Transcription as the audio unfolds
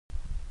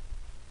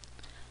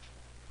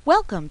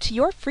Welcome to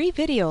your free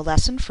video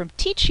lesson from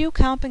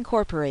TeachUComp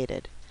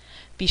Incorporated.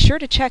 Be sure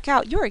to check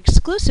out your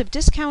exclusive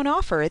discount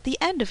offer at the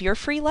end of your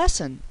free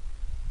lesson.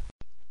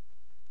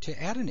 To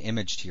add an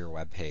image to your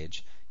web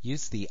page,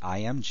 use the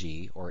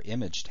IMG or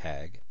image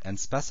tag and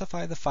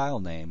specify the file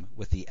name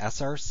with the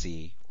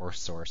SRC or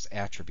source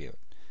attribute.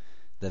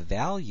 The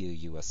value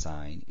you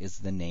assign is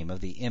the name of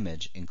the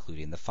image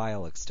including the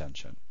file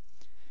extension.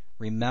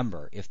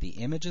 Remember, if the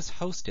image is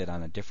hosted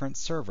on a different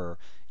server,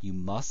 you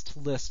must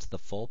list the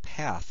full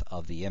path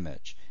of the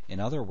image. In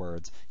other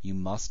words, you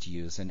must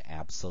use an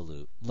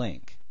absolute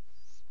link.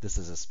 This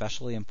is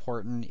especially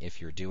important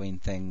if you're doing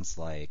things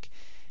like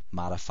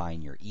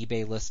modifying your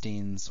eBay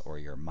listings or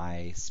your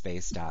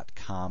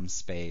myspace.com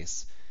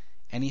space,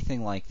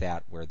 anything like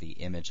that where the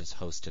image is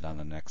hosted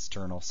on an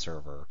external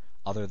server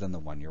other than the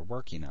one you're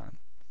working on.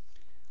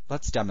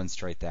 Let's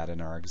demonstrate that in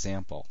our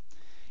example.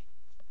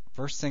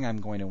 First thing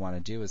I'm going to want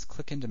to do is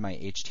click into my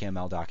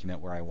HTML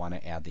document where I want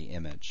to add the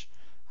image.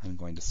 I'm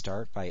going to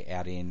start by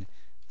adding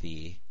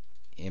the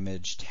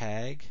image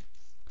tag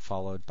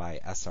followed by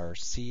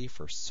src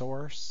for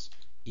source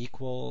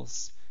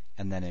equals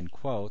and then in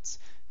quotes.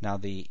 Now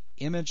the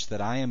image that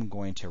I am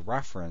going to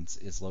reference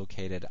is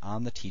located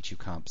on the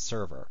TeachUComp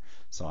server,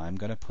 so I'm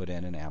going to put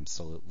in an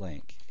absolute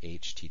link,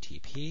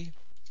 http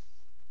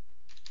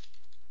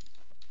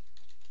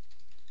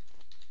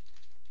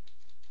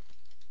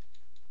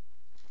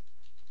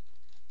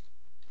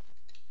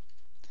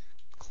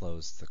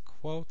close the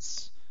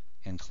quotes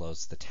and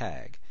close the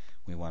tag.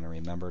 We want to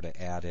remember to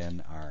add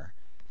in our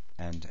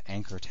end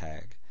anchor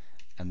tag.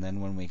 And then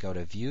when we go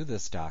to view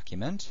this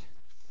document,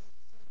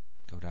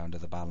 go down to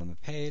the bottom of the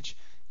page,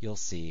 you'll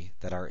see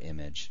that our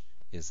image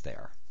is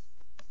there.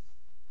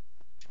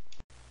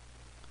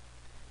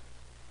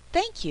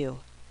 Thank you.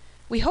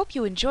 We hope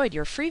you enjoyed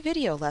your free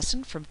video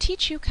lesson from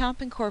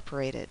TeachUComp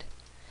Incorporated.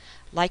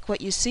 Like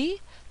what you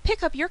see?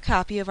 Pick up your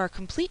copy of our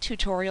complete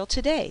tutorial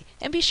today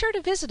and be sure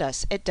to visit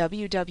us at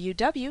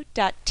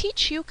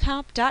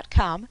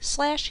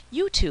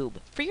www.teachucomp.com/YouTube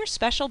for your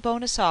special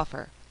bonus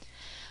offer.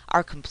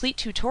 Our complete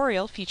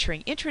tutorial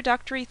featuring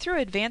introductory through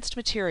advanced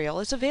material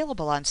is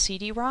available on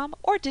CD-ROM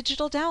or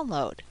digital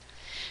download.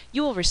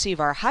 You will receive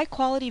our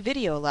high-quality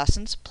video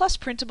lessons plus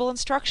printable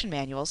instruction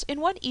manuals in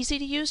one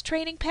easy-to-use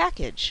training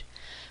package.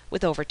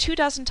 With over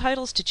 24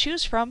 titles to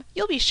choose from,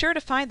 you'll be sure to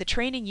find the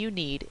training you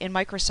need in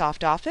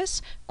Microsoft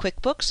Office,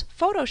 QuickBooks,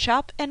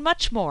 Photoshop, and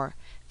much more.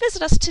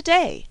 Visit us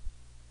today.